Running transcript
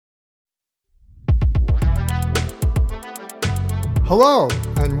Hello,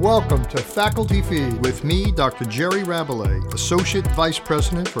 and welcome to Faculty Feed with me, Dr. Jerry Rabelais, Associate Vice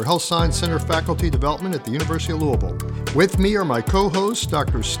President for Health Science Center Faculty Development at the University of Louisville. With me are my co-hosts,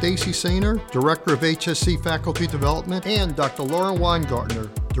 Dr. Stacy Sainer, Director of HSC Faculty Development, and Dr. Lauren Weingartner,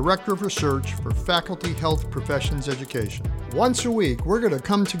 Director of Research for Faculty Health Professions Education. Once a week, we're going to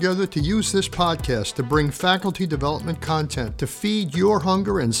come together to use this podcast to bring faculty development content to feed your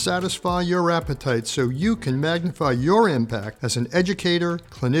hunger and satisfy your appetite so you can magnify your impact as an educator,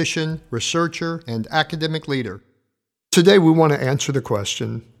 clinician, researcher, and academic leader. Today, we want to answer the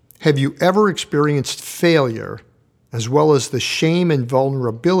question, have you ever experienced failure as well as the shame and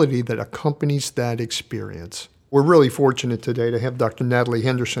vulnerability that accompanies that experience? We're really fortunate today to have Dr. Natalie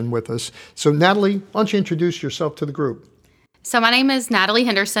Henderson with us. So Natalie, why don't you introduce yourself to the group? So my name is Natalie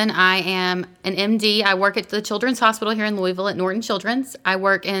Henderson. I am an MD. I work at the Children's Hospital here in Louisville at Norton Children's. I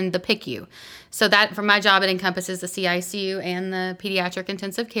work in the PICU. So that, for my job, it encompasses the CICU and the Pediatric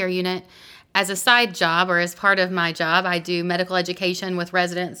Intensive Care Unit. As a side job, or as part of my job, I do medical education with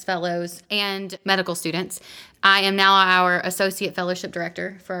residents, fellows, and medical students. I am now our Associate Fellowship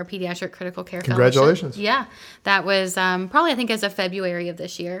Director for our Pediatric Critical Care Congratulations. Fellowship. Yeah, that was probably, I think, as of February of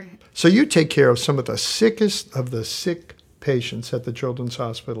this year. So you take care of some of the sickest of the sick patients at the Children's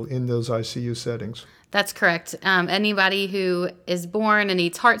Hospital in those ICU settings. That's correct. Anybody who is born and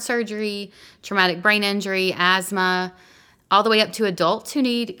needs heart surgery, traumatic brain injury, asthma, all the way up to adults who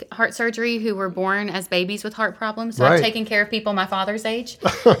need heart surgery who were born as babies with heart problems. So right. I've taken care of people my father's age,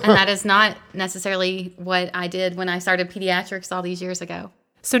 and that is not necessarily what I did when I started pediatrics all these years ago.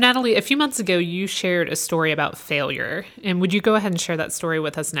 So Natalie, a few months ago, you shared a story about failure, and would you go ahead and share that story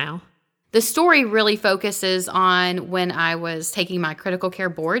with us now? The story really focuses on when I was taking my critical care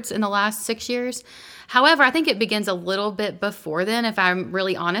boards in the last 6 years. However, I think it begins a little bit before then, if I'm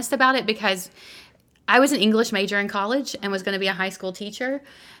really honest about it, because I was an English major in college and was going to be a high school teacher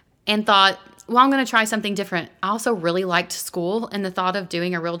and thought, well, I'm going to try something different. I also really liked school, and the thought of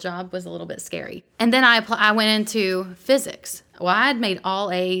doing a real job was a little bit scary. And then I went into physics. Well, I had made all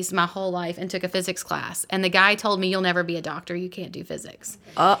A's my whole life and took a physics class. And the guy told me, you'll never be a doctor. You can't do physics.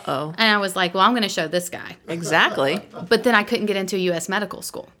 Uh-oh. And I was like, well, I'm going to show this guy. Exactly. But then I couldn't get into a U.S. medical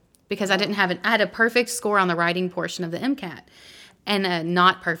school because I had a perfect score on the writing portion of the MCAT and a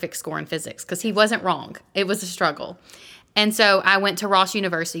not perfect score in physics because he wasn't wrong. It was a struggle. And so I went to Ross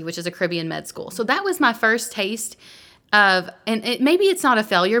University, which is a Caribbean med school. So that was my first taste of, maybe it's not a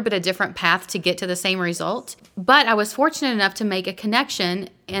failure, but a different path to get to the same result. But I was fortunate enough to make a connection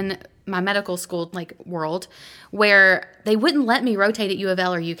in my medical school world where they wouldn't let me rotate at U of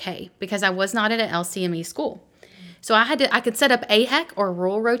L or UK because I was not at an LCME school. So I could set up AHEC or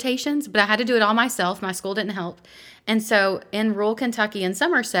rural rotations, but I had to do it all myself. My school didn't help. And so in rural Kentucky and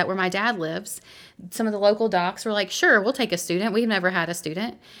Somerset, where my dad lives, some of the local docs were like, sure, we'll take a student. We've never had a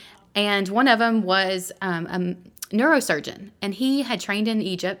student. And one of them was a neurosurgeon, and he had trained in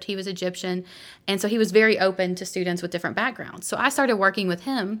Egypt. He was Egyptian, and so he was very open to students with different backgrounds. So I started working with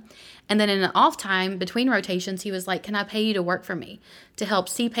him, and then in an off time between rotations, he was like, can I pay you to work for me to help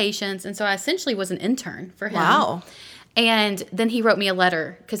see patients? And so I essentially was an intern for him. Wow. And then he wrote me a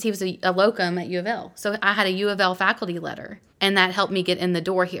letter because he was a locum at U of L. So I had a U of L faculty letter, and that helped me get in the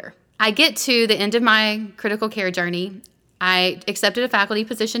door here. I get to the end of my critical care journey. I accepted a faculty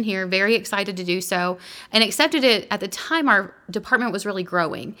position here, very excited to do so, and accepted it at the time our department was really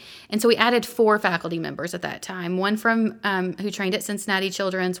growing. And so we added 4 faculty members at that time, one from who trained at Cincinnati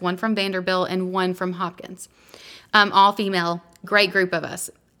Children's, one from Vanderbilt, and one from Hopkins. All female, great group of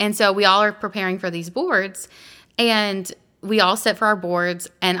us. And so we all are preparing for these boards, and we all sit for our boards,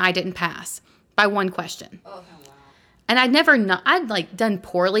 and I didn't pass by one question. Oh, wow. And I'd done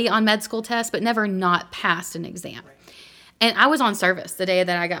poorly on med school tests, but never not passed an exam. And I was on service the day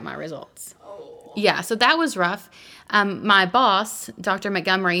that I got my results. Oh. Yeah, so that was rough. My boss, Dr.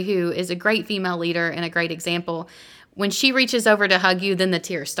 Montgomery, who is a great female leader and a great example, when she reaches over to hug you, then the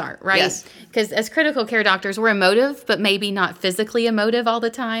tears start, right? Yes. Because as critical care doctors, we're emotive, but maybe not physically emotive all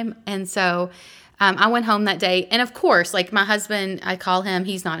the time. And so I went home that day. And of course, my husband, I call him,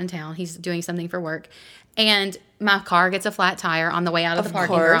 he's not in town. He's doing something for work. And my car gets a flat tire on the way out of the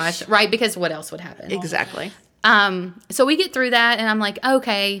parking garage, right? Because what else would happen? Exactly. So we get through that, and I'm like,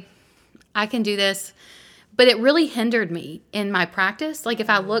 okay, I can do this. But it really hindered me in my practice. If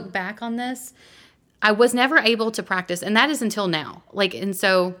I look back on this, I was never able to practice, and that is until now. And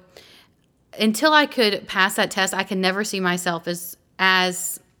so until I could pass that test, I can never see myself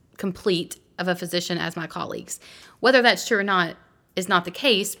as complete of a physician as my colleagues. Whether that's true or not is not the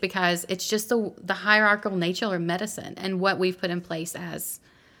case, because it's just the hierarchical nature of medicine and what we've put in place as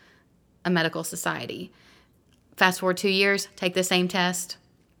a medical society. Fast forward 2 years, take the same test.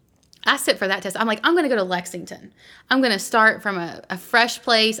 I sit for that test. I'm like, I'm going to go to Lexington. I'm going to start from a fresh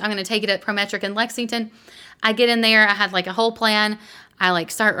place. I'm going to take it at Prometric in Lexington. I get in there. I had like a whole plan. I like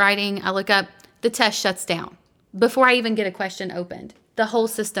start writing. I look up. The test shuts down before I even get a question opened. The whole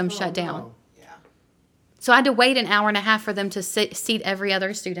system shut down. Wow. So I had to wait an hour and a half for them to seat every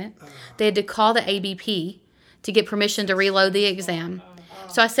other student. They had to call the ABP to get permission to reload the exam.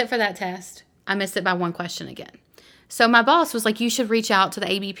 So I sit for that test. I missed it by one question again. So my boss was like, you should reach out to the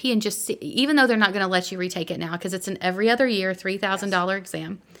ABP and just see, even though they're not going to let you retake it now because it's an every other year $3,000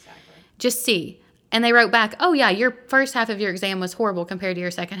 exam, just see. And they wrote back, oh, yeah, your first half of your exam was horrible compared to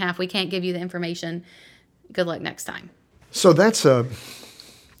your second half. We can't give you the information. Good luck next time. So that's an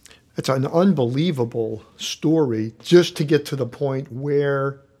unbelievable story just to get to the point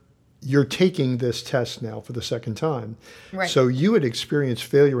where you're taking this test now for the second time. Right. So you had experienced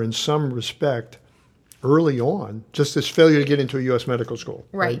failure in some respect early on, just this failure to get into a U.S. medical school.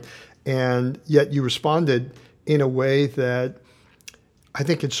 Right. And yet you responded in a way that I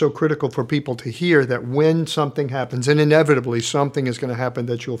think it's so critical for people to hear that when something happens, and inevitably something is going to happen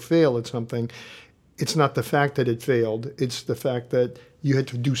that you'll fail at something, it's not the fact that it failed, it's the fact that you had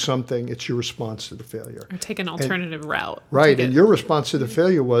to do something. It's your response to the failure. Or take an alternative route. Right, and your response to the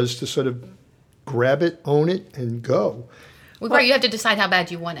failure was to sort of grab it, own it, and go. Well, you have to decide how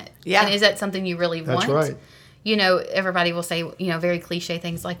bad you want it. Yeah. And is that something you really want? That's right. You know, everybody will say, you know, very cliche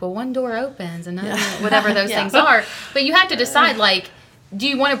things like, well, one door opens and whatever those things are. But you have to decide, like, do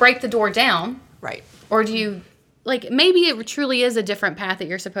you want to break the door down? Right. Or do you, like, maybe it truly is a different path that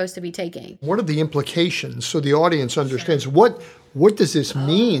you're supposed to be taking. What are the implications so the audience understands what does this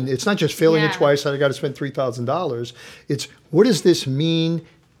mean? It's not just failing it twice and I got to spend $3,000. It's what does this mean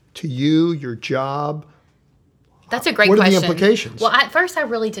to you, your job? That's a great question. What are the question. implications? Well, at first I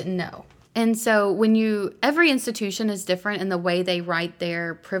really didn't know. And so every institution is different in the way they write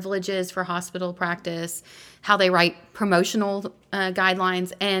their privileges for hospital practice, how they write promotional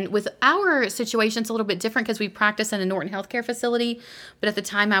guidelines. And with our situation, it's a little bit different because we practice in a Norton Healthcare facility. But at the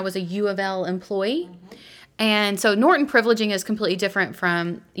time I was a U of L employee. And so Norton privileging is completely different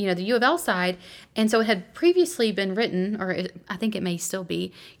from, you know, the U of L side. And so it had previously been written, or I think it may still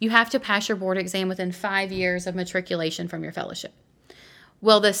be, you have to pass your board exam within 5 years of matriculation from your fellowship.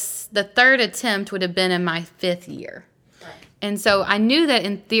 Well, the third attempt would have been in my 5th year. Right. And so I knew that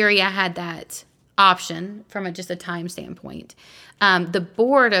in theory I had that option from just a time standpoint. The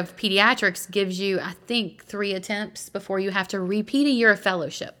board of pediatrics gives you, I think, 3 attempts before you have to repeat a year of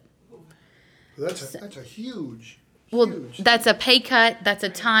fellowship. That's a huge. Well, that's a pay cut. That's a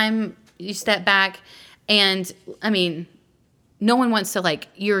time you step back. And, I mean, no one wants to, like,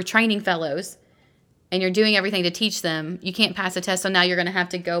 you're training fellows and you're doing everything to teach them. You can't pass a test, so now you're going to have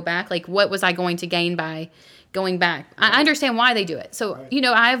to go back. Like, what was I going to gain by going back? I understand why they do it. So, you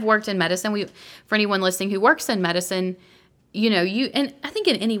know, I've worked in medicine. For anyone listening who works in medicine, you know, and I think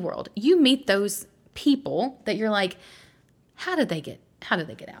in any world, you meet those people that you're like, how did they get out of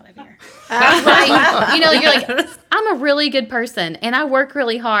here? Right? You know, you're like, I'm a really good person and I work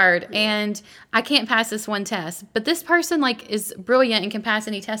really hard and I can't pass this one test. But this person, like, is brilliant and can pass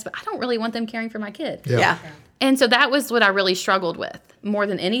any test, but I don't really want them caring for my kid. Yeah. And so that was what I really struggled with more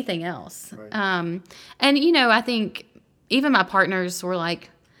than anything else. Right. And, you know, I think even my partners were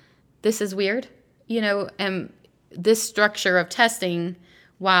like, this is weird, you know, and this structure of testing,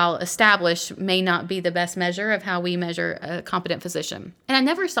 while established, may not be the best measure of how we measure a competent physician. And I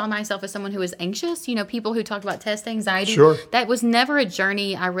never saw myself as someone who was anxious. You know, people who talk about test anxiety. Sure. That was never a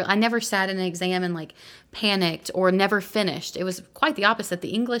journey. I never sat in an exam and, like, panicked or never finished. It was quite the opposite. The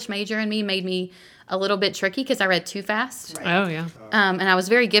English major in me made me a little bit tricky because I read too fast. Right. Oh, yeah. And I was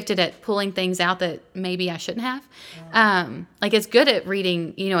very gifted at pulling things out that maybe I shouldn't have. Like, it's good at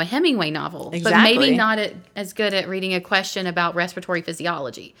reading, you know, a Hemingway novel, but maybe not as good at reading a question about respiratory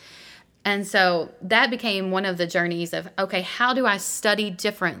physiology. And so that became one of the journeys of, okay, how do I study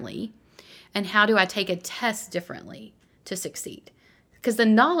differently? And how do I take a test differently to succeed? Because the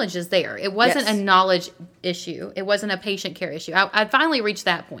knowledge is there. It wasn't a knowledge issue. It wasn't a patient care issue. I finally reached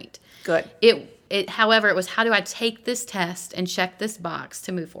that point. Good. However, it was, how do I take this test and check this box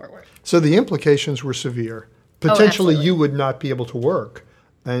to move forward? So the implications were severe. Potentially you would not be able to work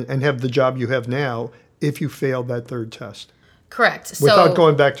and have the job you have now if you failed that third test. Correct. Without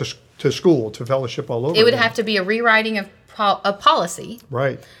going back to school, to fellowship all over It would again. have to be a rewriting of policy.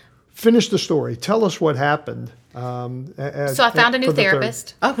 Right. Finish the story. Tell us what happened. So I found a new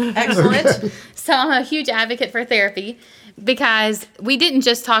therapist. Oh, excellent. So I'm a huge advocate for therapy because we didn't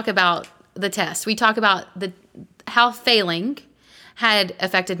just talk about the test. We talk about how failing had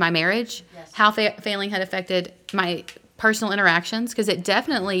affected my marriage, how failing had affected my personal interactions, because it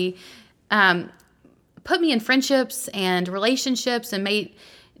definitely put me in friendships and relationships and made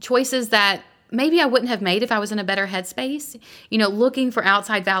choices that maybe I wouldn't have made if I was in a better headspace, looking for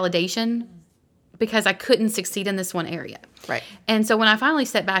outside validation because I couldn't succeed in this one area. Right. And so when I finally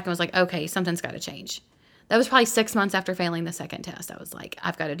stepped back and was like, okay, something's got to change. That was probably 6 months after failing the second test. I was like,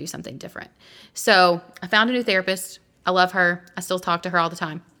 I've got to do something different. So I found a new therapist. I love her. I still talk to her all the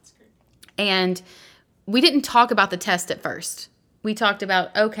time. And we didn't talk about the test at first. We talked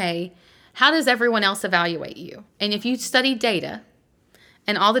about, okay, how does everyone else evaluate you? And if you study data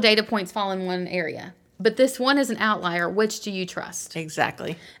and all the data points fall in one area, but this one is an outlier, which do you trust?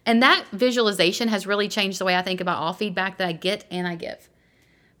 Exactly. And that visualization has really changed the way I think about all feedback that I get and I give.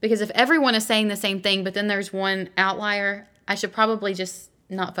 Because if everyone is saying the same thing, but then there's one outlier, I should probably just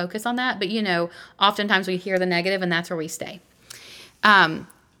not focus on that. But, oftentimes we hear the negative and that's where we stay.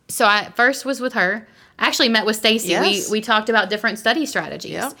 So I first was with her. I actually met with Stacy. Yes. We talked about different study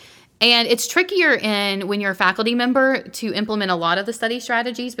strategies. Yep. And it's trickier when you're a faculty member to implement a lot of the study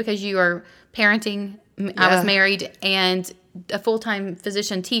strategies because you are parenting. I was married and a full-time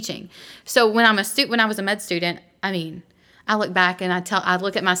physician teaching. So when I was a med student, I look back and I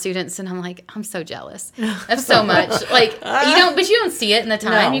look at my students and I'm like, I'm so jealous of so much. But you don't see it in the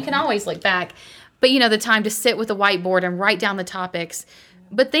time. No. You can always look back. But the time to sit with a whiteboard and write down the topics.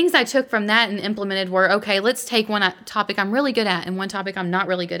 But things I took from that and implemented were, okay, let's take one topic I'm really good at and one topic I'm not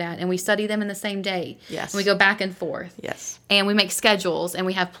really good at. And we study them in the same day. Yes. And we go back and forth. Yes. And we make schedules and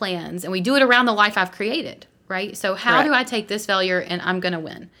we have plans. And we do it around the life I've created, right? So how Correct. do I take this failure and I'm going to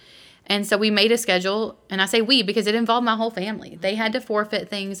win? And so we made a schedule. And I say we because it involved my whole family. They had to forfeit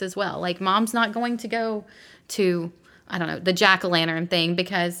things as well. Like mom's not going to go to, the jack-o'-lantern thing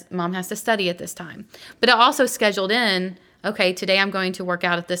because mom has to study at this time. But I also scheduled in, okay, today I'm going to work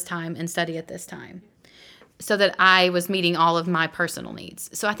out at this time and study at this time so that I was meeting all of my personal needs.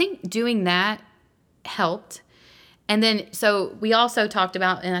 So I think doing that helped. And then, so we also talked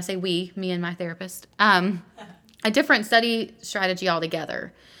about, and I say we, me and my therapist, a different study strategy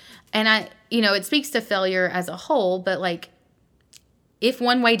altogether. And it speaks to failure as a whole, but if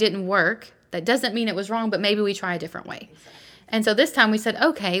one way didn't work, that doesn't mean it was wrong, but maybe we try a different way. Exactly. And so this time we said,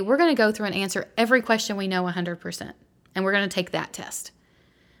 okay, we're going to go through and answer every question we know 100%. And we're going to take that test,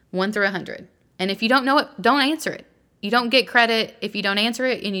 1 through 100. And if you don't know it, don't answer it. You don't get credit if you don't answer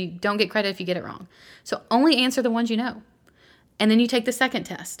it, and you don't get credit if you get it wrong. So only answer the ones you know. And then you take the second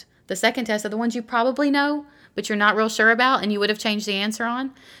test. The second test are the ones you probably know, but you're not real sure about, and you would have changed the answer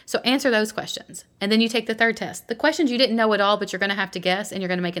on. So answer those questions. And then you take the third test. The questions you didn't know at all, but you're going to have to guess, and you're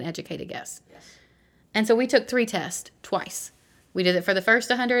going to make an educated guess. Yes. And so we took 3 tests twice. We did it for the first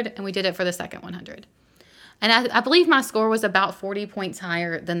 100, and we did it for the second 100. And I believe my score was about 40 points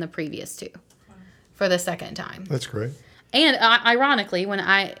higher than the previous 2 for the second time. That's great. And ironically,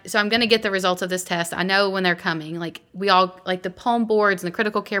 so I'm going to get the results of this test. I know when they're coming. The Palm boards and the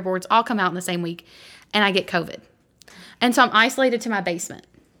critical care boards all come out in the same week, and I get COVID. And so I'm isolated to my basement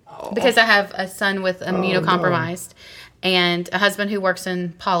because I have a son with immunocompromised and a husband who works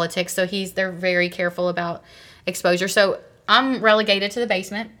in politics. So they're very careful about exposure. So I'm relegated to the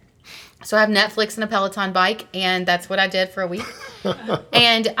basement. So I have Netflix and a Peloton bike, and that's what I did for a week.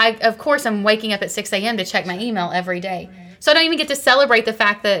 And I'm waking up at 6 a.m. to check my email every day. So I don't even get to celebrate the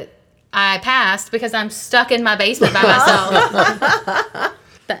fact that I passed because I'm stuck in my basement by myself.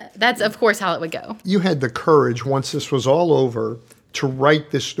 That's, of course, how it would go. You had the courage, once this was all over, to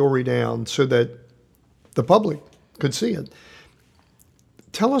write this story down so that the public could see it.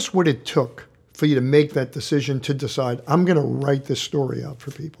 Tell us what it took for you to make that decision to decide, I'm going to write this story out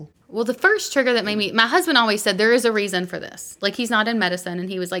for people. Well, the first trigger that made me, my husband always said, there is a reason for this. He's not in medicine. And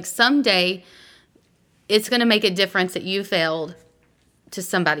he was like, someday it's going to make a difference that you failed to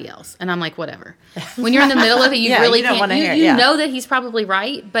somebody else. And I'm like, whatever. When you're in the middle of it, you really can't. You know that he's probably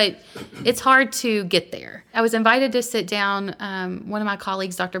right, but it's hard to get there. I was invited to sit down. One of my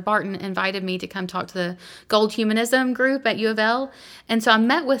colleagues, Dr. Barton, invited me to come talk to the Gold Humanism group at U of L. And so I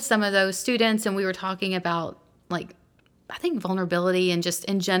met with some of those students, and we were talking about, I think vulnerability and just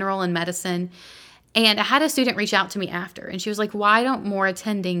in general in medicine. And I had a student reach out to me after, and she was like, why don't more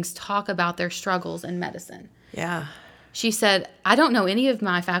attendings talk about their struggles in medicine? Yeah. She said, I don't know any of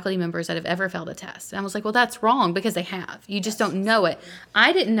my faculty members that have ever failed a test. And I was like, well, that's wrong because they have. You just don't know it.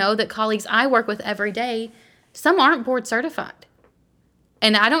 I didn't know that colleagues I work with every day, some aren't board certified.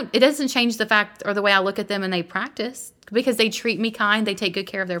 And it doesn't change the fact or the way I look at them and they practice because they treat me kind. They take good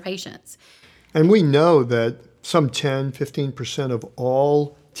care of their patients. And we know that some 10, 15% of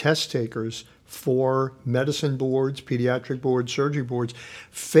all test takers for medicine boards, pediatric boards, surgery boards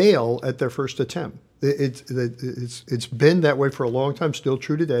fail at their first attempt. It's been that way for a long time, still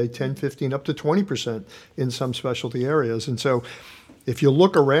true today, 10, 15, up to 20% in some specialty areas. And so if you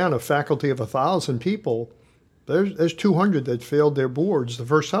look around a faculty of 1,000 people, there's 200 that failed their boards the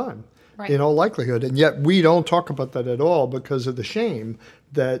first time, right, in all likelihood. And yet we don't talk about that at all because of the shame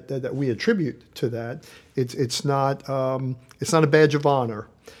that we attribute to that. It's not a badge of honor.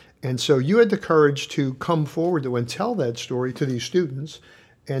 And so you had the courage to come forward and tell that story to these students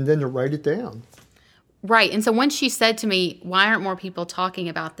and then to write it down. Right. And so when she said to me, why aren't more people talking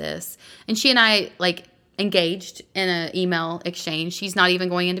about this? And she and I engaged in an email exchange. She's not even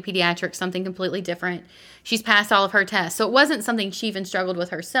going into pediatrics, something completely different. She's passed all of her tests. So it wasn't something she even struggled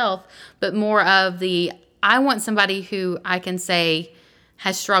with herself, but more of I want somebody who I can say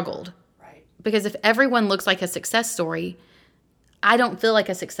has struggled. Right. Because if everyone looks like a success story, I don't feel like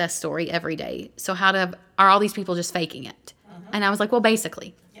a success story every day. So are all these people just faking it? And I was like, well,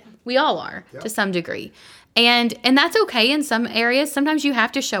 basically. We all are, to some degree. And that's okay in some areas. Sometimes you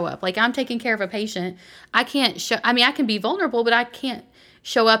have to show up. Like I'm taking care of a patient. I can be vulnerable, but I can't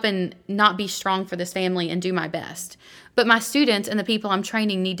show up and not be strong for this family and do my best. But my students and the people I'm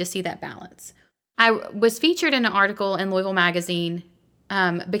training need to see that balance. I was featured in an article in Louisville Magazine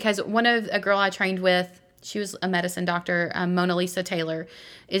because a girl I trained with, she was a medicine doctor, Mona Lisa Taylor,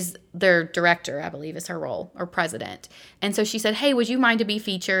 is their director, I believe is her role, or president. And so she said, hey, would you mind to be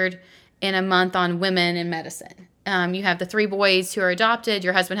featured in a month on women in medicine? You have the 3 boys who are adopted.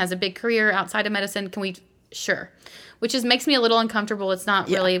 Your husband has a big career outside of medicine. Can we? Sure. Which makes me a little uncomfortable. It's not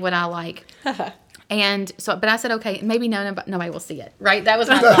really what I like. And so, but I said, okay, maybe nobody will see it, right? That was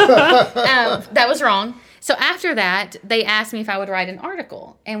my thought. That was wrong. So after that, they asked me if I would write an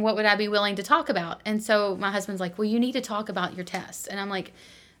article and what would I be willing to talk about. And so my husband's like, well, you need to talk about your test. And I'm like,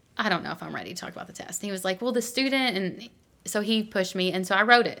 I don't know if I'm ready to talk about the test. And he was like, well, the student. And so he pushed me. And so I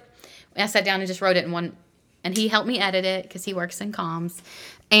wrote it. I sat down and just wrote it in one. And he helped me edit it because he works in comms.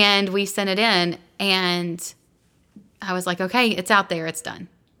 And we sent it in. And I was like, okay, it's out there. It's done.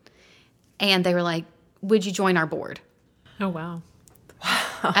 And they were like, would you join our board? Oh, wow.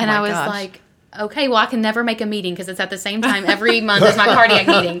 And I was like, okay, well, I can never make a meeting because it's at the same time every month as my cardiac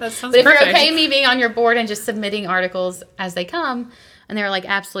meeting. That sounds but if perfect. you're okay me being on your board and just submitting articles as they come, and they were like,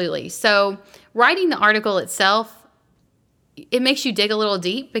 absolutely. So writing the article itself, it makes you dig a little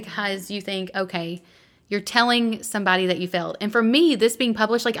deep because you think, okay, you're telling somebody that you failed. And for me, this being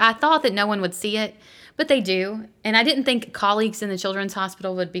published, I thought that no one would see it, but they do. And I didn't think colleagues in the Children's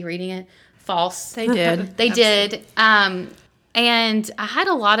Hospital would be reading it. False. They did. They did. And I had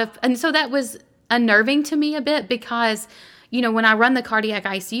and so that was unnerving to me a bit because, when I run the cardiac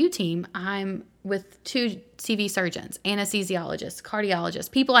ICU team, I'm with 2 CV surgeons, anesthesiologists,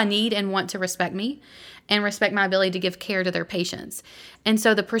 cardiologists, people I need and want to respect me and respect my ability to give care to their patients. And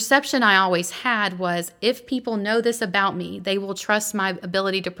so the perception I always had was if people know this about me, they will trust my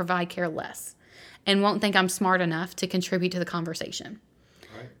ability to provide care less and won't think I'm smart enough to contribute to the conversation.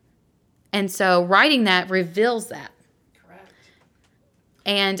 Right. And so writing that reveals that.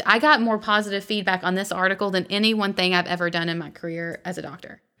 And I got more positive feedback on this article than any one thing I've ever done in my career as a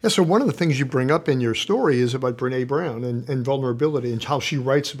doctor. Yeah, so one of the things you bring up in your story is about Brene Brown and vulnerability and how she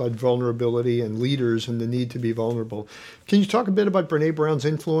writes about vulnerability and leaders and the need to be vulnerable. Can you talk a bit about Brene Brown's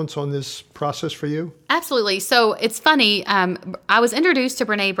influence on this process for you? Absolutely. So it's funny. I was introduced to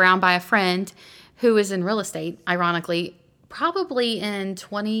Brene Brown by a friend who is in real estate, ironically, probably in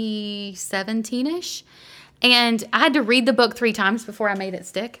 2017-ish. And I had to read the book 3 times before I made it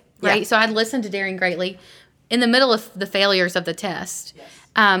stick, right? Yeah. So I'd listened to Daring Greatly in the middle of the failures of the test. Yes.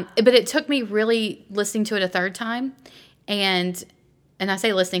 But it took me really listening to it a 3rd time. And I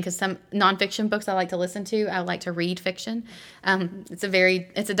say listening because some nonfiction books I like to listen to, I like to read fiction. It's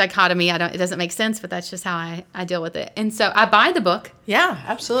a dichotomy. It doesn't make sense, but that's just how I deal with it. And so I buy the book. Yeah,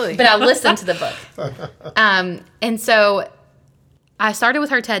 absolutely. But I listen to the book. And so I started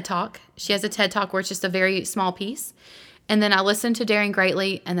with her TED Talk. She has a TED Talk where it's just a very small piece. And then I listened to Daring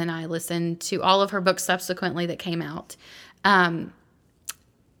Greatly, and then I listened to all of her books subsequently that came out. And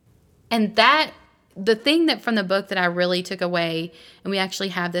the thing that from the book that I really took away, and we actually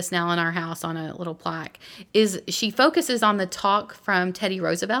have this now in our house on a little plaque, is she focuses on the talk from Teddy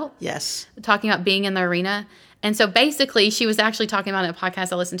Roosevelt. Yes. Talking about being in the arena. And so basically, she was actually talking about it in a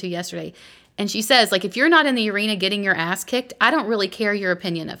podcast I listened to yesterday. And she says, if you're not in the arena getting your ass kicked, I don't really care your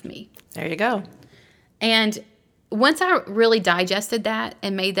opinion of me. There you go. And once I really digested that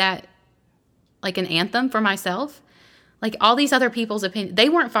and made that an anthem for myself, all these other people's opinion, they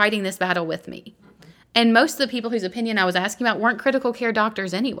weren't fighting this battle with me. And most of the people whose opinion I was asking about weren't critical care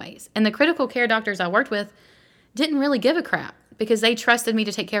doctors anyways. And the critical care doctors I worked with didn't really give a crap because they trusted me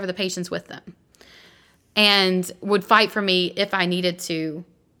to take care of the patients with them and would fight for me if I needed to,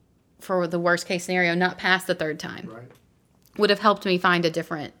 for the worst case scenario, not pass the third time. Right. Would have helped me find a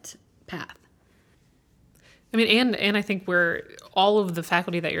different path. I mean, and I think we're all of the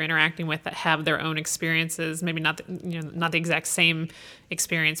faculty that you're interacting with that have their own experiences, maybe not the exact same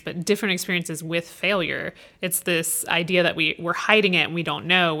experience, but different experiences with failure. It's this idea that we're hiding it and we don't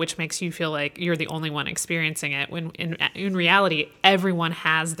know, which makes you feel like you're the only one experiencing it. When in reality, everyone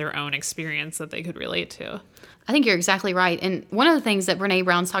has their own experience that they could relate to. I think you're exactly right. And one of the things that Brene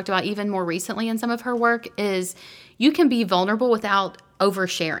Brown's talked about even more recently in some of her work is you can be vulnerable without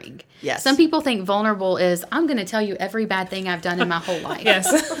oversharing. Yes. Some people think vulnerable is, I'm going to tell you every bad thing I've done in my whole life.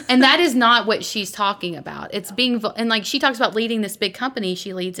 Yes. And that is not what she's talking about. It's being, and like she talks about leading this big company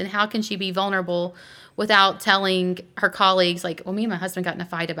she leads, and how can she be vulnerable without telling her colleagues, like, well, me and my husband got in a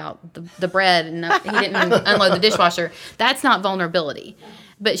fight about the bread and he didn't unload the dishwasher. That's not vulnerability.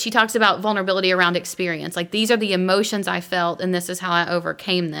 But she talks about vulnerability around experience. Like, these are the emotions I felt, and this is how I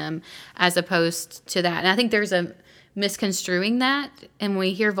overcame them, as opposed to that. And I think there's a misconstruing that. And when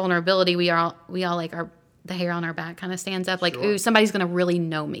we hear vulnerability, we all like the hair on our back kind of stands up. Like, ooh, somebody's going to really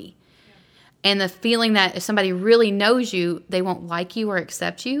know me. And the feeling that if somebody really knows you, they won't like you or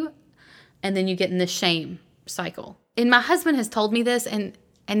accept you. And then you get in this shame cycle. And my husband has told me this, and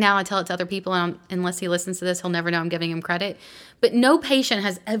now I tell it to other people, and unless he listens to this, he'll never know I'm giving him credit. But no patient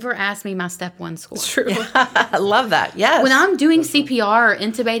has ever asked me my step 1 score. It's true. I love that. Yes. When I'm doing CPR or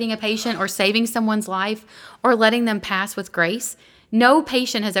intubating a patient or saving someone's life or letting them pass with grace, no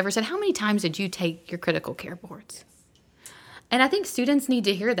patient has ever said, how many times did you take your critical care boards? And I think students need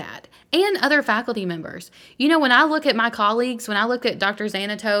to hear that, and other faculty members. When I look at my colleagues, when I look at Dr.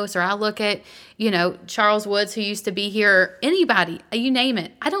 Xanatos, or I look at, Charles Woods, who used to be here, anybody, you name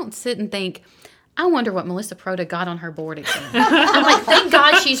it, I don't sit and think, I wonder what Melissa Prota got on her board exam. I'm like, thank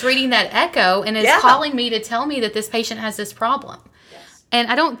God she's reading that echo and is calling me to tell me that this patient has this problem. Yes. And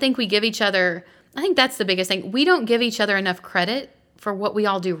I don't think we give each other, I think that's the biggest thing. We don't give each other enough credit for what we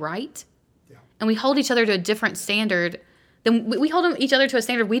all do right. Yeah. And we hold each other to a different standard. Then we hold each other to a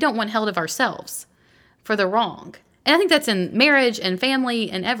standard we don't want held of ourselves for the wrong. And I think that's in marriage and family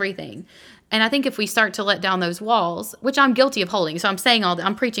and everything. And I think if we start to let down those walls, which I'm guilty of holding, so I'm saying all that,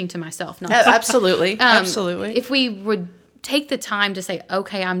 I'm preaching to myself. Not absolutely. Absolutely. If we would take the time to say,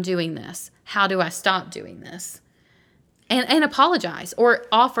 okay, I'm doing this. How do I stop doing this? And apologize or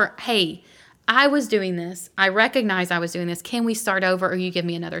offer, hey, I was doing this. I recognize I was doing this. Can we start over, or you give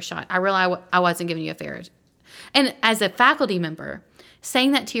me another shot? I realize I wasn't giving you a fair. And as a faculty member,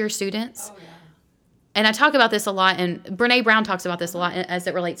 saying that to your students, and I talk about this a lot, and Brene Brown talks about this a lot as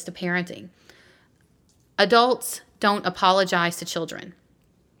it relates to parenting. Adults don't apologize to children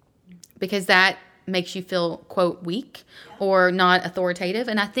because that makes you feel, quote, weak or not authoritative.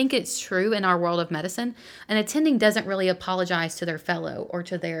 And I think it's true in our world of medicine. An attending doesn't really apologize to their fellow or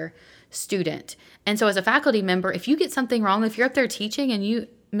to their student. And so as a faculty member, if you get something wrong, if you're up there teaching and you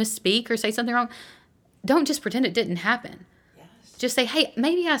misspeak or say something wrong, don't just pretend it didn't happen. Yes. Just say, hey,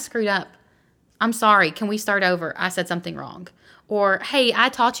 maybe I screwed up. I'm sorry. Can we start over? I said something wrong. Or, hey, I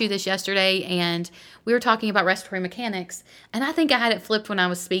taught you this yesterday, and we were talking about respiratory mechanics, and I think I had it flipped when I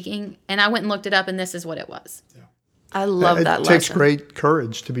was speaking, and I went and looked it up, and this is what it was. Yeah. I love that lesson. It takes great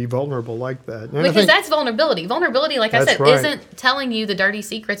courage to be vulnerable like that. And because that's vulnerability. Vulnerability, like I said, isn't telling you the dirty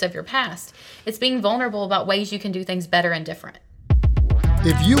secrets of your past. It's being vulnerable about ways you can do things better and different.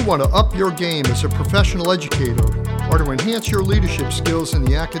 If you want to up your game as a professional educator or to enhance your leadership skills in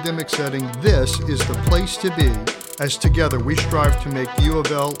the academic setting, this is the place to be. As together we strive to make U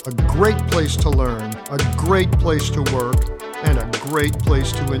of L a great place to learn, a great place to work, and a great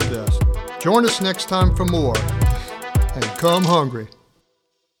place to invest. Join us next time for more, and come hungry.